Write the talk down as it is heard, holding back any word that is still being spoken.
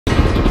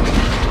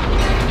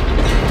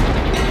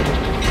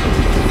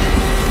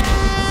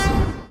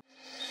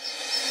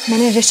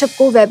मैंने ऋषभ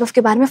को वैभव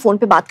के बारे में फोन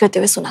पे बात करते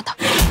हुए सुना था।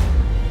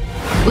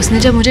 उसने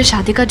जब मुझे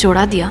शादी का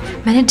जोड़ा दिया,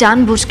 मैंने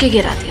जानबूझ के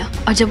गिरा दिया,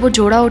 और जब वो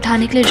जोड़ा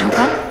उठाने के लिए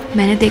झुका,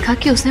 मैंने देखा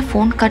कि उसने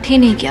फोन कट ही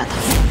नहीं किया था।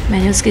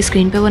 मैंने उसकी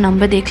स्क्रीन पे वो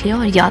नंबर देख लिया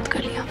और याद कर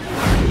लिया।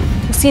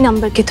 उसी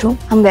नंबर के थ्रू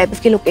हम वैभव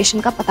की लोकेशन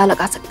का पता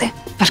लगा सकते हैं।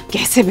 पर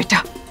कैसे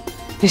बेटा?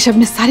 ऋषभ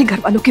ने सारे घर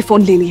वालों के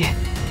फोन ले लिए।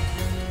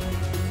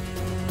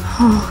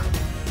 हाँ,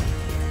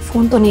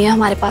 फोन तो नहीं है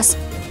हमारे पास,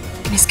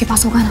 लेकिन इसके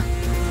पास होगा ना।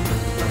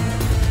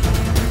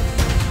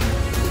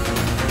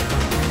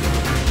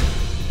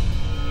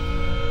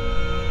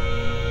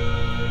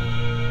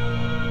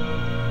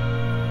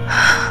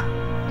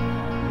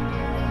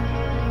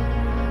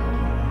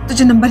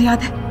 तुझे नंबर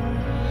याद है?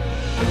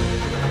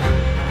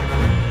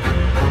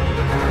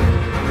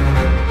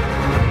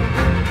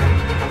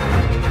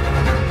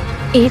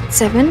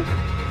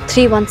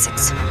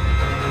 87316।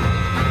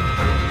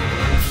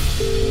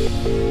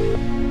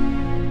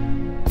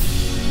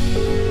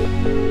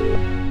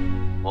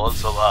 बोल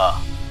सुबह,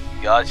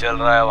 क्या चल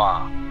रहा है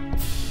वहाँ?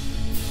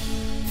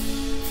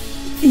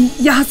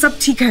 यहाँ सब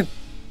ठीक है।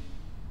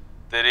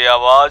 तेरी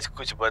आवाज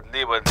कुछ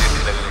बदली बदली सी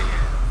लग रही है।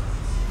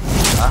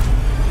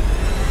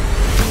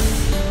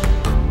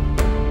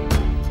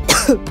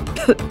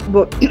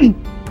 वो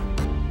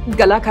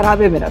गला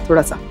खराब है मेरा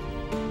थोड़ा सा।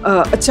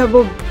 अच्छा,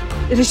 वो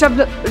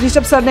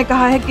ऋषभ सर ने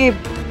कहा है कि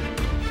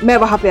मैं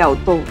वहां पे आऊँ,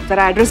 तो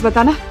जरा एड्रेस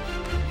बताना।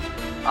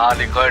 हाँ,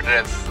 लिखो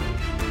address.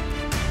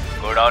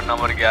 Godown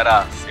number 11,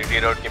 city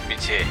road के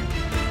पीछे।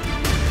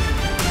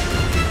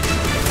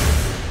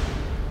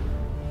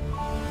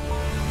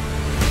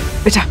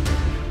 बेटा,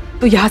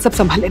 तू यहाँ सब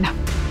संभाल लेना,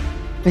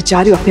 मैं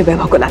जा रही हूँ अपने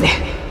वैभव को लाने।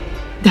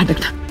 ध्यान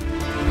रखना।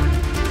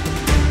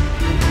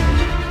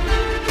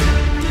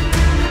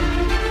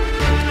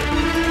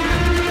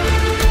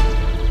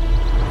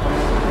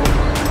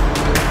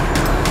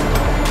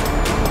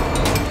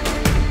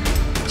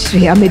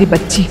 श्रेया मेरी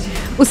बच्ची,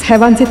 उस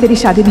हैवान से तेरी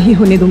शादी नहीं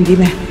होने दूंगी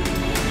मैं।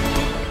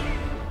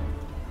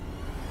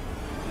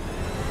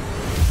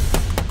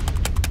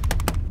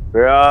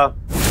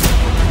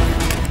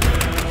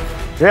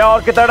 श्रेया,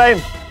 और कितना टाइम?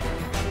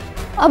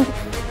 अब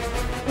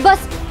बस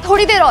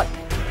थोड़ी देर और।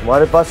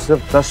 तुम्हारे पास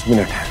सिर्फ 10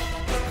 मिनट है,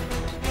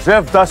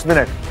 सिर्फ 10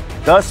 मिनट।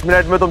 10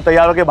 मिनट में तुम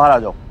तैयार होके बाहर आ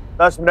जाओ।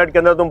 10 मिनट के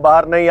अंदर तुम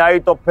बाहर नहीं आई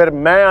तो फिर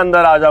मैं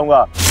अंदर आ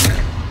जाऊंगा।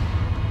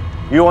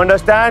 You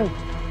understand?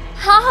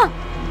 हाँ हाँ।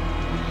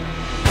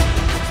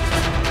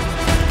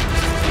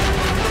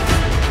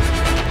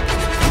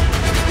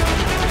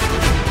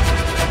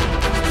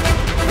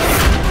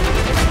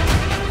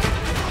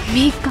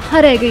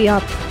 कहाँ रह गई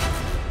आप?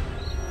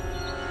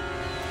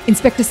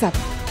 इंस्पेक्टर साहब,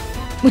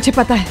 मुझे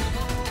पता है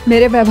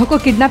मेरे वैभव को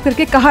किडनैप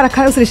करके कहाँ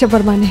रखा है उस ऋषभ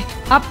वर्मा ने।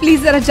 आप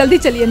प्लीज जरा जल्दी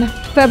चलिए ना,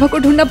 वैभव को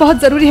ढूंढना बहुत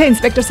जरूरी है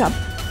इंस्पेक्टर साहब,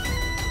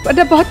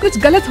 वरना बहुत कुछ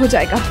गलत हो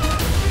जाएगा।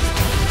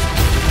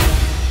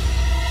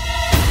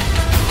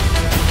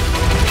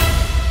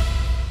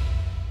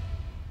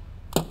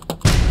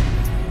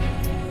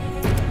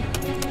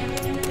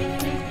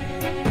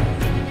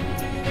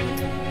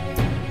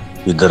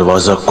 ये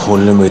दरवाजा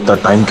खोलने में इतना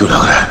टाइम क्यों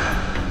लग रहा है?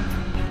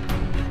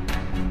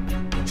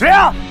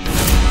 Shreya!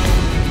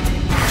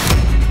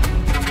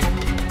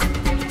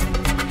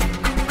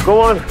 Come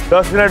on,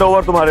 10 minute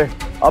over तुम्हारे।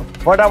 अब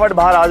फटाफट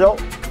बाहर आ जाओ।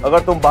 अगर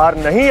तुम बाहर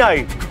नहीं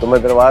आई तो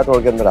मैं दरवाजा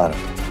तोड़ के अंदर आ रहा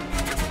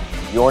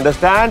हूं। You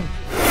understand?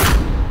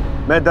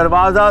 मैं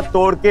दरवाजा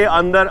तोड़ के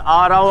अंदर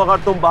आ रहा हूं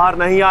अगर तुम बाहर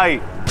नहीं आई।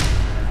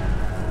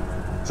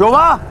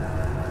 शोभा,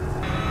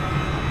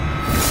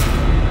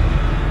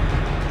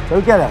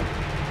 चल क्या रहा है?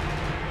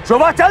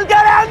 शोभा, चल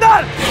क्या रहा है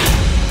अंदर?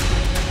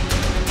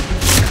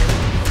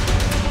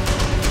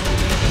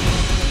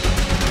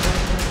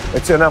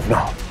 It's enough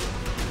now.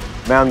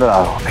 मैं अंदर आ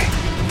रहा हूं अभी।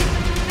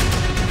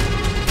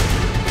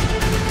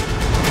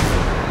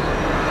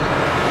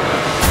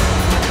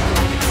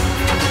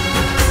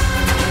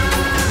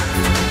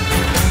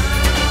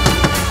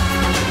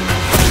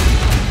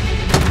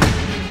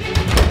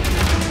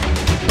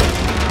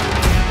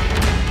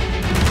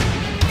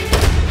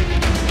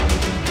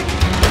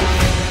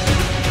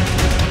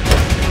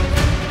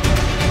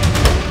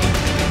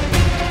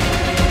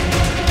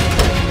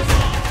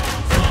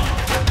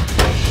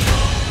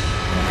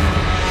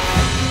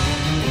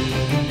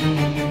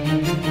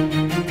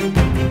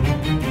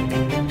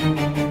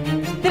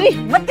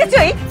 मत कैसे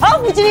हुई? हाँ,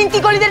 मुझे नींद की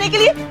गोली देने के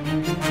लिए।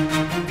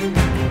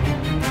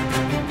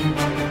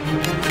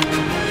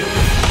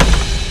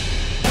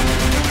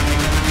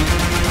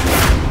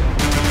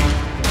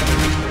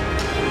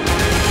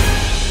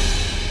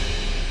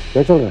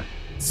 क्या चल रहा है?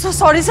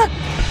 सॉरी सर,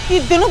 ये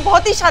दोनों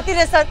बहुत ही शातिर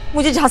है सर।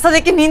 मुझे झांसा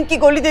देके नींद की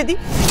गोली दे दी,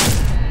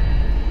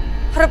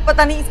 और अब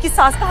पता नहीं इसकी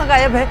सांस कहाँ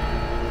गायब है।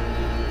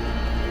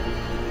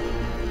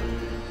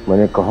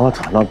 मैंने कहा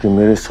था ना कि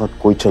मेरे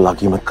साथ कोई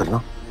चालाकी मत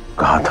करना।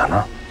 कहा था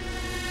ना,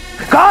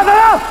 कहा था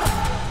ना।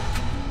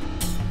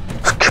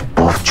 उसके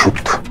बावजूद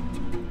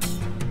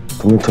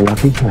तुमने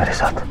चालाकी की मेरे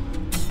साथ।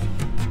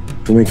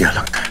 तुम्हें क्या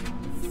लगता है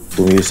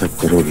तुम ये सब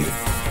करोगी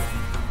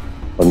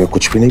और मैं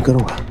कुछ भी नहीं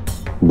करूंगा?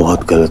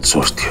 बहुत गलत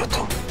सोचती हो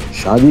तुम।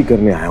 शादी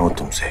करने आया हूं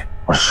तुमसे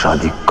और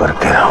शादी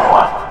करके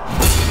रहूंगा।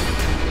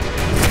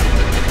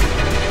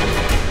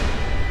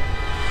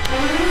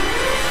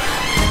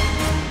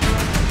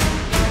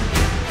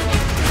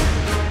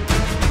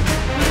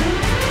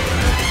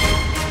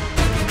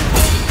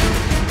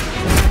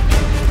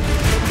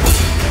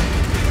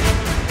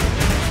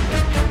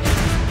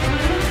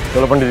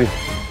 चलो पंडित जी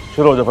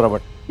शुरू हो जाओ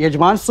फटाफट।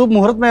 यजमान, शुभ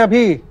मुहूर्त में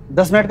अभी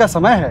 10 मिनट का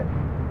समय है।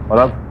 और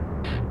अब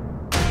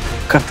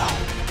करता हूँ।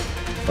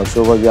 और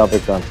शोभा जी आप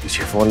एक काम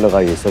कीजिए, फोन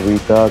लगाइए,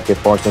 सविता के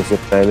पहुंचने से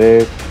पहले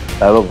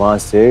वैभव वहां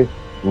से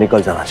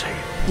निकल जाना चाहिए।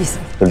 जी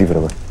सर। जल्दी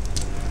फटाफट।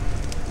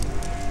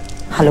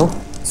 हेलो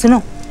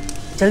सुनो,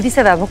 जल्दी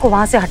से वैभव को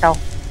वहां से हटाओ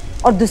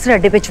और दूसरे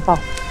अड्डे पे छुपाओ।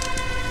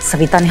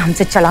 सविता ने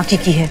हमसे चालाकी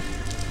की है,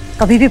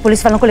 कभी भी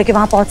पुलिस वालों को लेके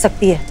वहां पहुंच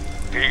सकती है।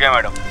 ठीक है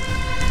मैडम।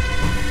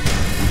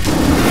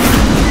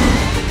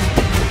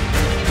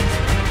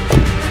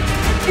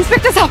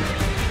 इंस्पेक्टर साहब,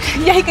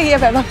 यही कही है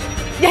वैभव,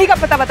 यही का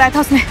पता बताया था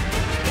उसने।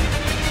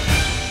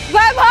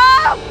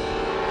 वैभव!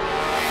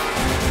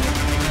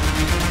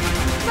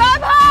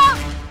 वैभव!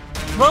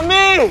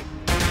 मम्मी!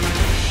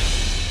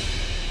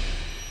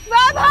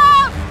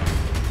 वैभव!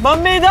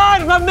 मम्मी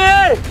इधर! मम्मी!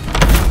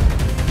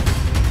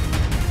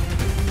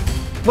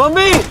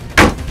 मम्मी!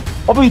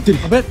 अबे इतनी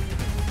अबे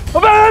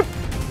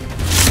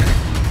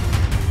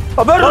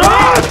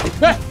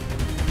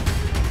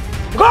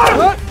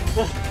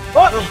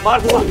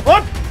मार दूंगा।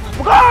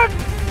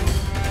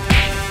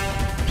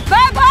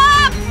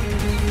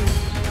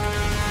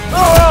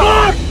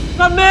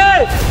 मम्मी!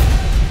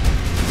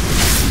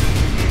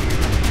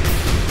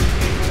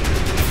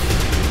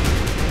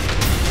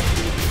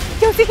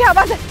 ये उसी की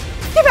आवाज है,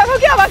 ये वैभव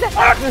की आवाज है।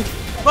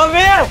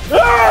 मम्मी!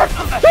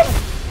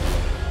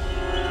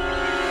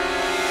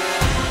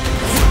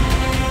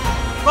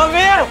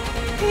 मम्मी!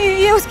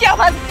 ये उसकी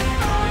आवाज।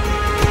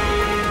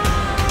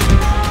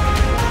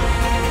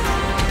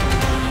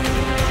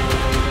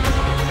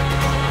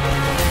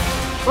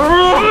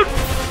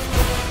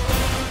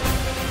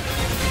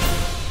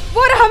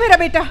 वो रहा मेरा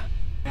बेटा।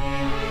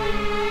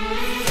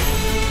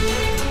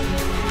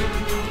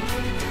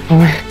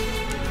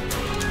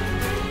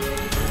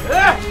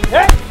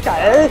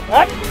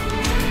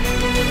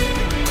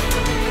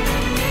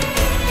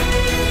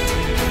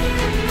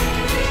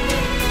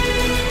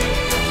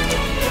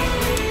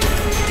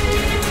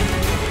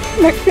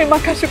 लक्ष्मी माँ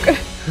का शुक्र,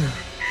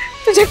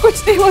 तुझे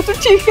कुछ नहीं हुआ, तू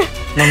ठीक है।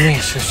 मम्मी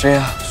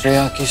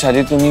श्रेया की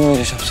शादी तो नहीं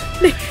हुई ऋषभ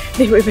से?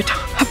 नहीं हुई बेटा,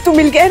 अब तू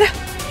मिल गया ना,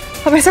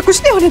 अब ऐसा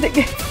कुछ नहीं होने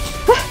देंगे।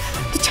 हाँ?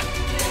 तो चल।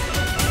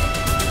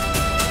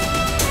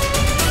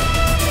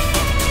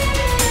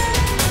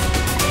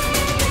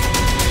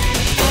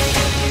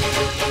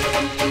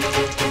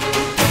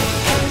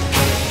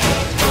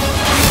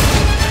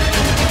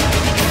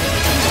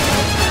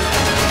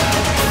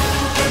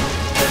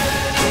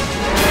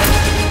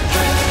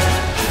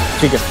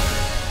 ठीक है,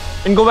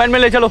 इनको वैन में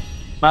ले चलो,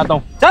 मैं आता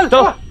हूँ। चल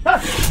चलो।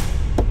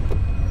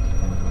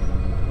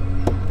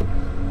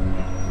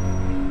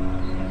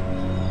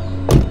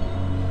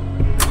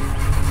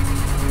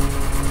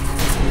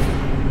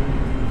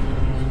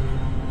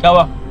 क्या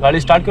हुआ, गाड़ी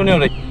स्टार्ट क्यों नहीं हो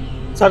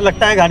रही? सर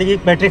लगता है गाड़ी की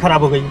बैटरी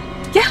खराब हो गई।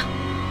 क्या?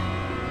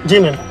 जी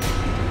मैम।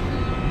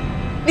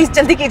 प्लीज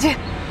जल्दी कीजिए,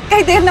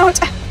 कहीं देर ना हो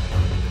जाए।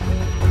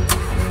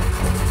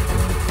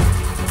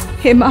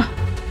 हे माँ,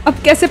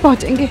 अब कैसे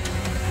पहुंचेंगे,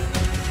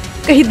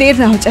 कहीं देर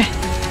ना हो जाए।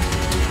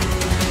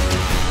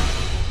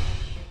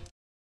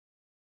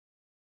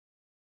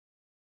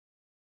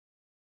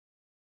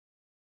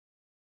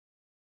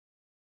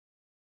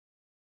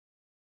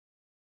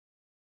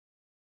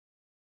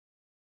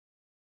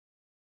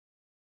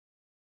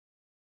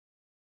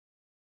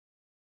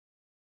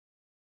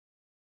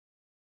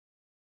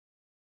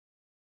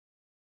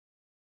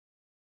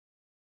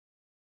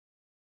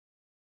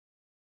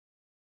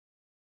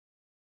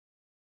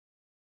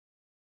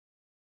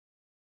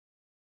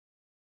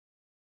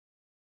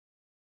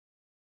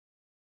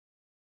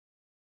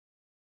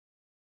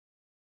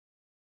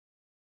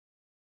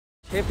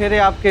 छह फेरे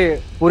आपके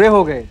पूरे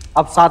हो गए,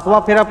 अब 7वां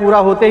फेरा पूरा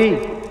होते ही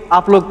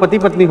आप लोग पति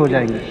पत्नी हो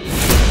जाएंगे।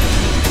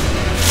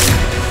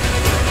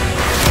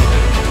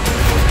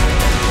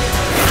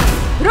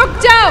 रुक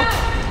जाओ।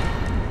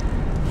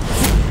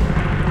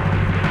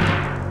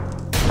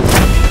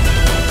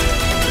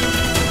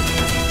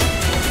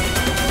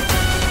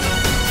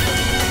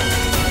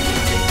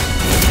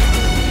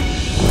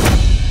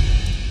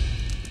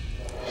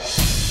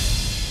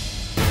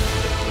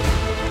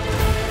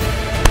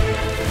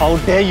 How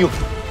dare you!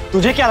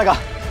 तुझे क्या लगा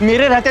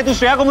मेरे रहते तू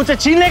श्रेया को मुझसे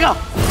छीन लेगा?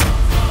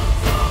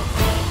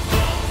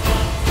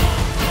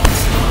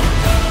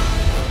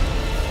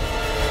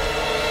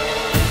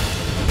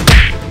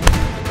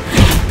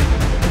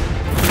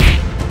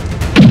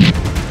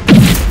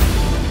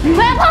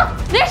 वैभव,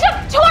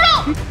 ऋषभ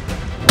छोड़ो।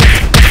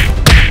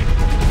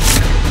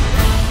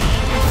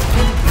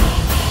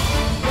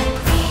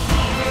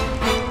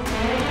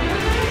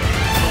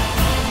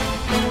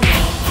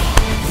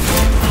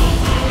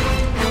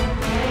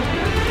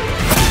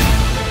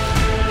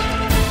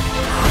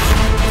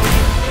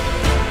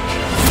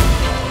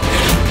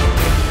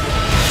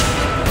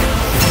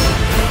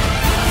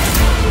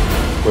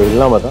 कोई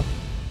हिलना मत,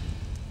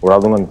 उड़ा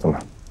दूंगा नहीं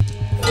तुम्हें।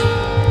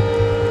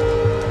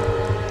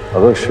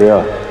 अगर श्रेया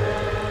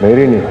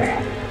मेरी नहीं हुई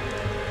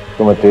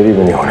तो मैं तेरी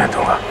भी नहीं होने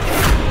दूंगा।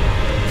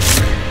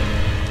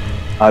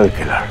 I'll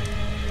kill her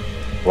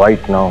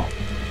right now,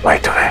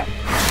 right away.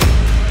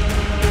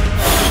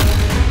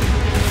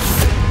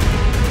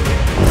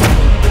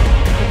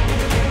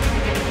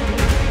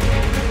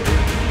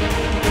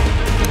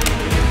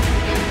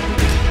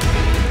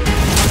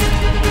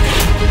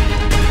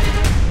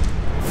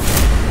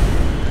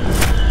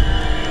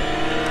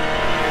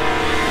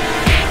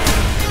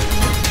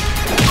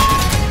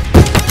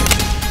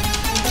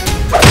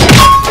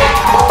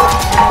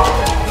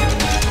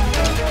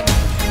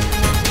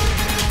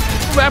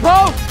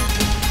 वैभव!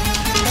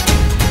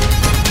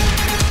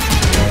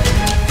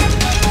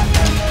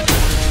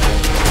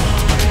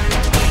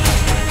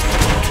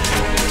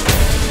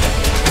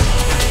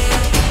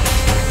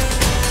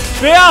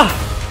 श्रेया!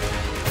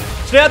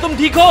 श्रेया तुम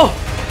ठीक हो?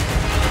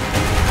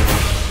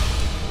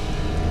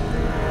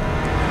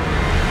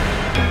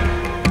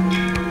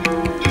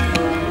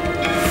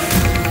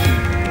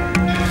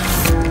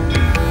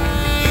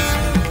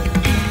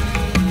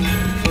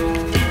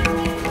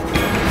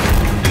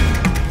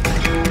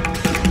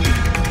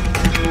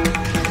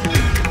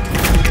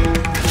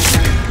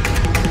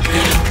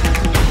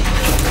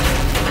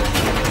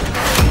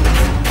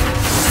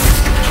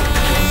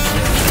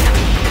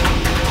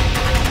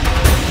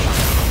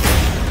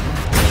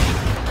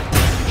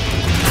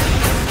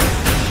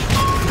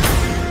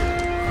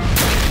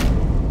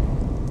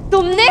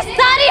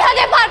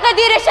 कर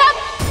दी ऋषभ।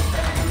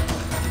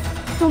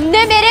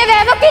 तुमने मेरे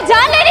वैभव की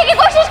जान लेने की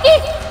कोशिश की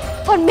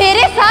और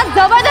मेरे साथ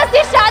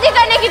जबरदस्ती शादी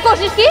करने की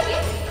कोशिश की।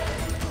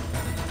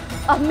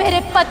 अब मेरे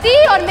पति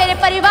और मेरे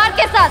परिवार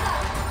के साथ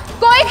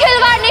कोई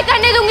खिलवाड़ नहीं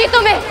करने दूंगी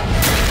तुम्हें।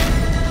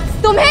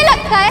 तुम्हें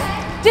लगता है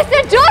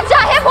जिससे जो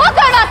चाहे वो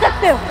करवा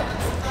सकते हो,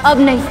 अब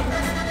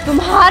नहीं।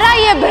 तुम्हारा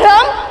ये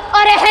भ्रम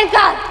और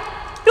अहंकार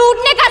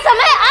टूटने का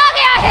समय आ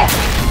गया है।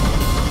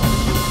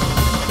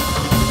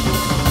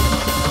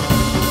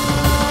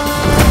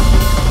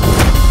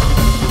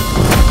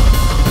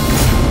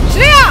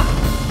 श्रेया!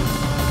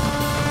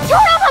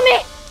 छोड़ो हमें।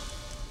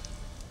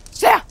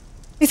 श्रेया,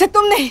 इसे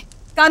तुम नहीं,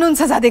 कानून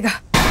सजा देगा।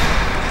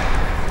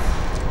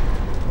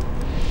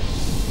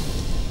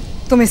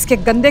 तुम इसके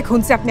गंदे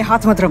खून से अपने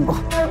हाथ मत रंगो।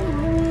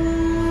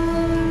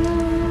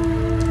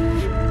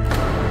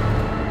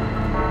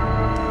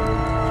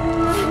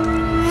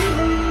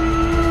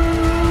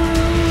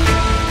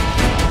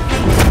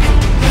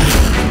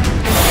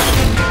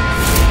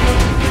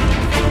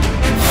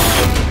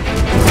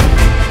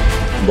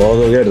 बहुत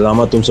हो गया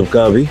ड्रामा तुम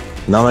सबका। अभी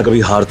ना मैं कभी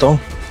हारता हूं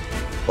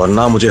और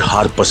ना मुझे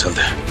हार पसंद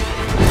है।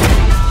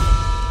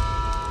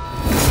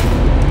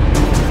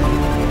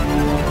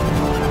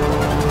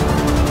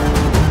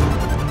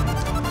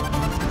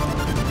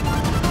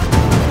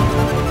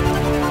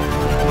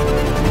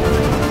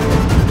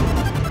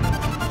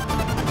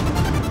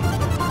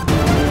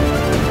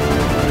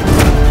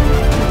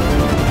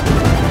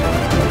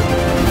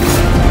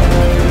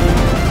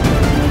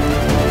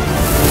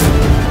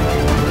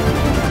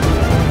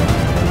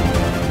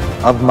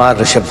 अब मार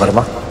ऋषभ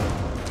वर्मा।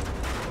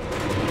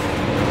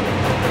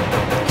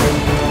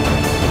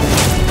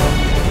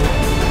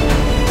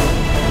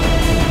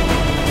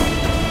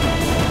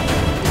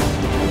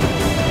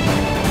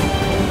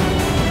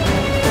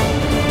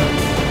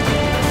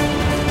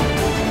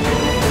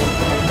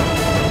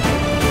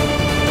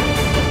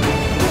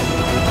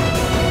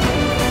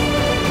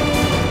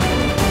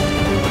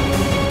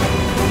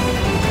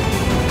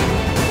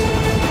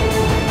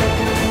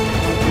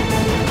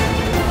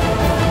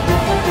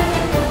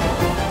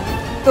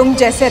 तुम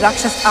जैसे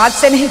राक्षस आज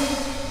से नहीं,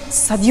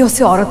 सदियों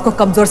से औरत को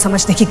कमजोर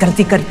समझने की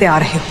गलती करते आ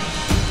रहे हो।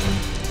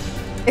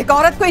 एक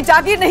औरत कोई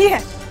जागीर नहीं है।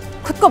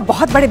 खुद को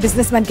बहुत बड़े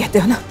बिजनेसमैन कहते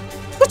हो ना,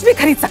 कुछ भी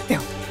खरीद सकते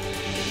हो,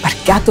 पर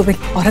क्या तुम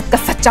एक औरत का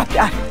सच्चा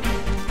प्यार,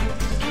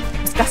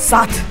 उसका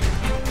साथ,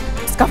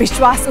 उसका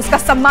विश्वास, उसका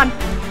सम्मान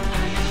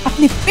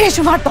अपनी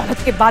बेशुमार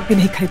दौलत के बाद भी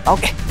नहीं खरीद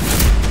पाओगे?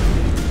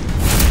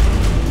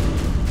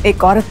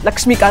 एक औरत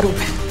लक्ष्मी का रूप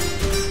है,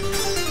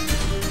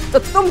 तो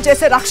तुम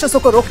जैसे राक्षसों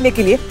को रोकने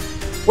के लिए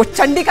वो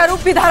चंडी का रूप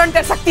भी धारण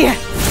कर सकती है।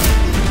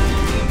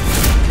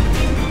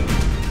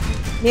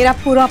 मेरा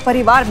पूरा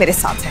परिवार मेरे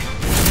साथ है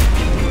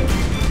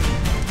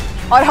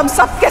और हम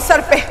सबके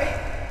सर पे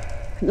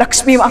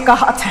लक्ष्मी मां का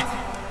हाथ है।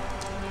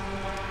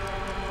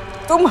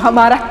 तुम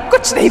हमारा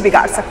कुछ नहीं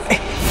बिगाड़ सकते।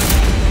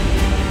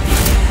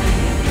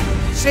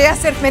 श्रेया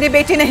सिर्फ मेरी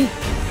बेटी नहीं,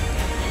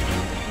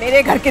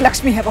 मेरे घर की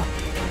लक्ष्मी है वो।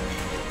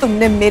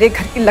 तुमने मेरे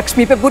घर की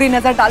लक्ष्मी पे बुरी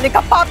नजर डालने का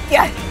पाप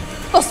किया है,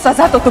 तो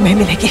सजा तो तुम्हें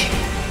मिलेगी।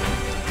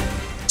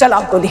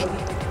 चलाओ गोली,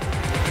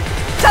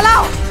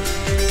 चलाओ।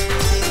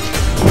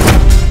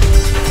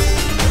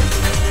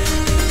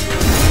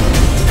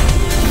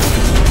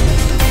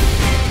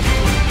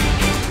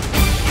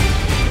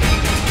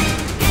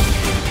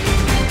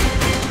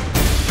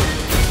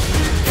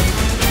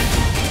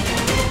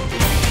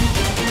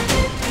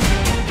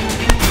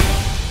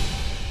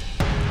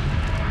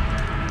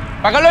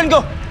 पकड़ लो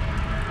इनको।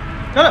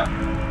 चलो।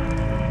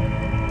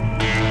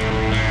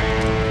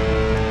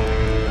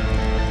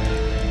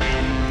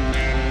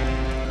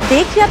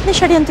 देखिए अपने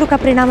षड्यंत्रों का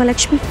परिणाम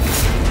लक्ष्मी।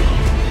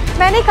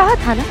 मैंने कहा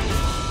था ना,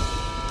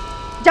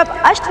 जब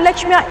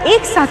अष्टलक्ष्मियां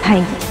एक साथ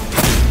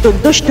आएंगी तो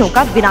दुष्टों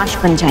का विनाश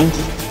बन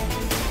जाएंगी।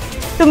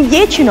 तुम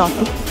ये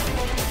चुनौती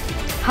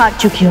हार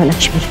चुकी हो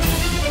लक्ष्मी।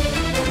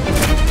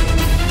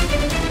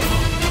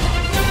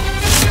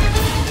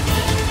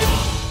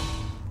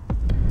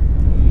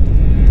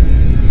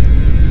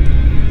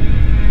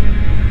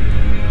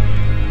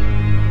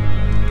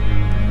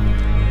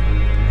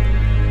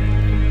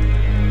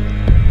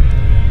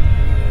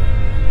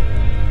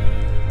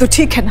 तो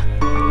ठीक है ना,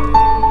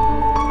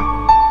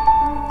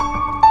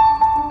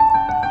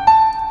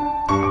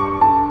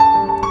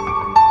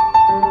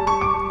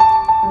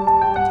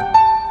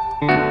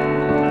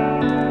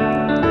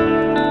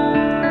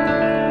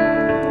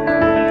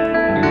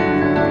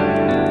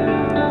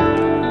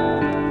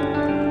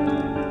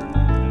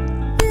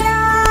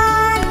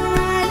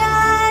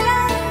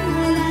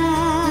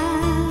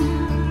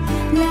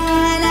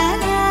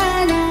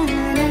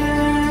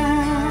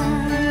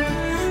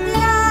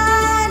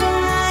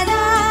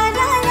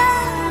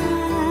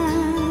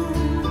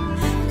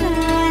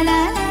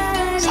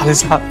 साले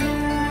साहब,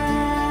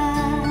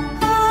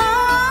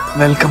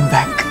 वेलकम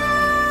बैक।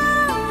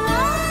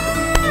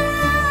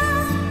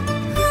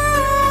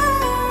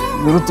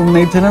 गुरु तुम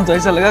नहीं थे ना तो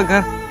ऐसा लगा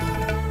घर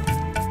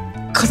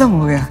खत्म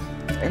हो गया।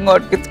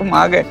 लौट के तुम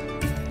आ गए,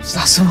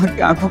 सासू माँ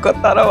की आंखों का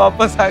तारा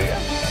वापस आ गया।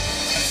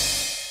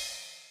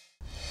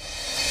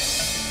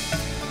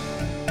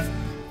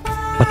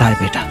 पता है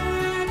बेटा,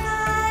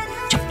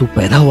 जब तू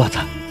पैदा हुआ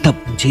था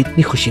तब मुझे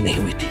इतनी खुशी नहीं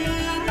हुई थी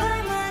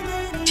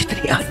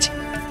जितनी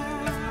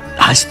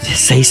आज तुझे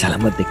सही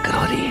सलामत देखकर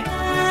हो रही है।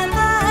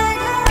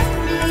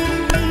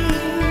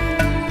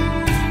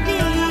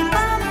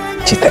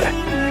 जीते रहे।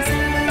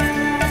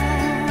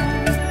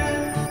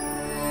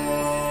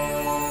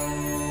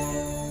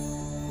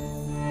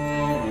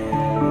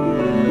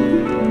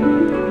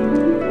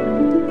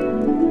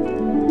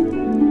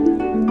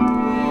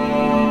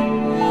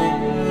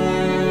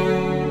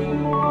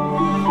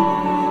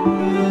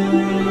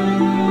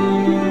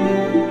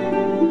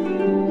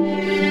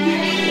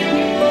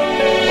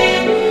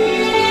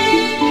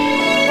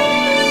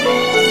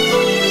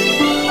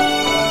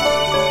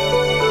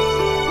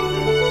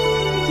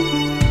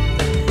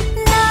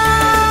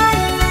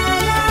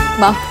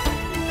 माँ,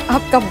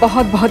 आपका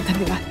बहुत बहुत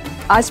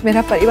धन्यवाद। आज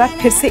मेरा परिवार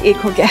फिर से एक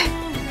हो गया है।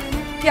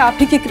 ये आप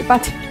ही की कृपा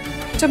थी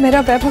जो मेरा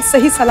वैभव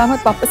सही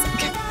सलामत वापस आ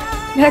गया,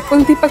 मेरा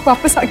कुल दीपक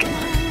वापस आ गया।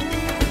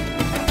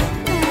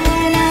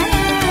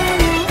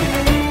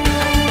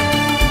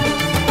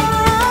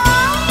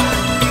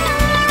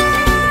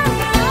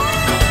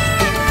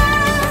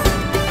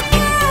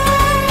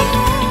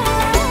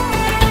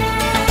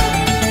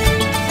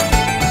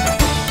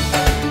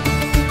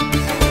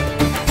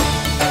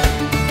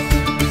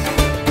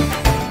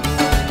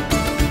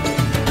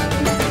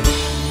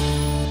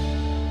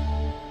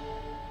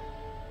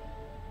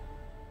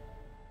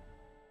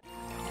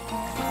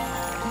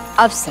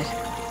 अवसर,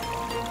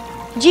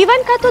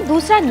 जीवन का तो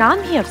दूसरा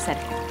नाम ही अवसर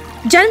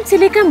है। जन्म से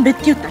लेकर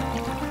मृत्यु तक,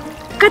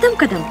 कदम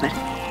कदम पर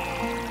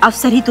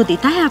अवसर ही तो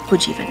देता है आपको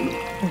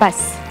जीवन। बस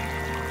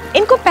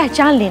इनको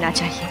पहचान लेना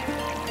चाहिए।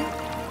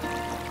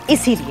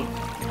 इसीलिए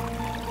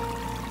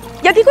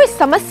यदि कोई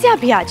समस्या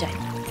भी आ जाए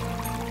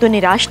तो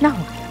निराश ना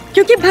हो,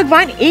 क्योंकि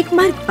भगवान एक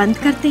मार्ग बंद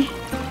करते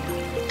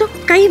हैं तो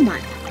कई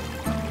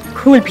मार्ग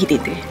खोल भी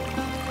देते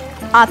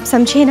हैं। आप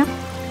समझे ना,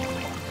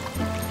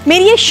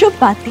 मेरी ये शुभ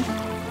बातें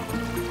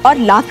और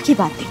लाभ की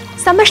बातें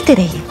समझते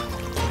रहिए,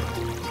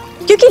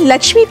 क्योंकि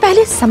लक्ष्मी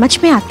पहले समझ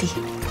में आती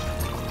है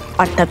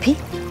और तभी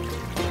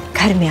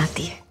घर में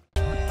आती है।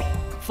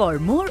 For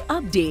more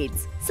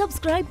updates,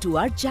 subscribe to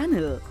our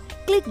channel,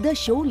 click the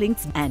show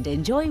links and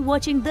enjoy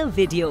watching the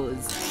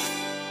videos.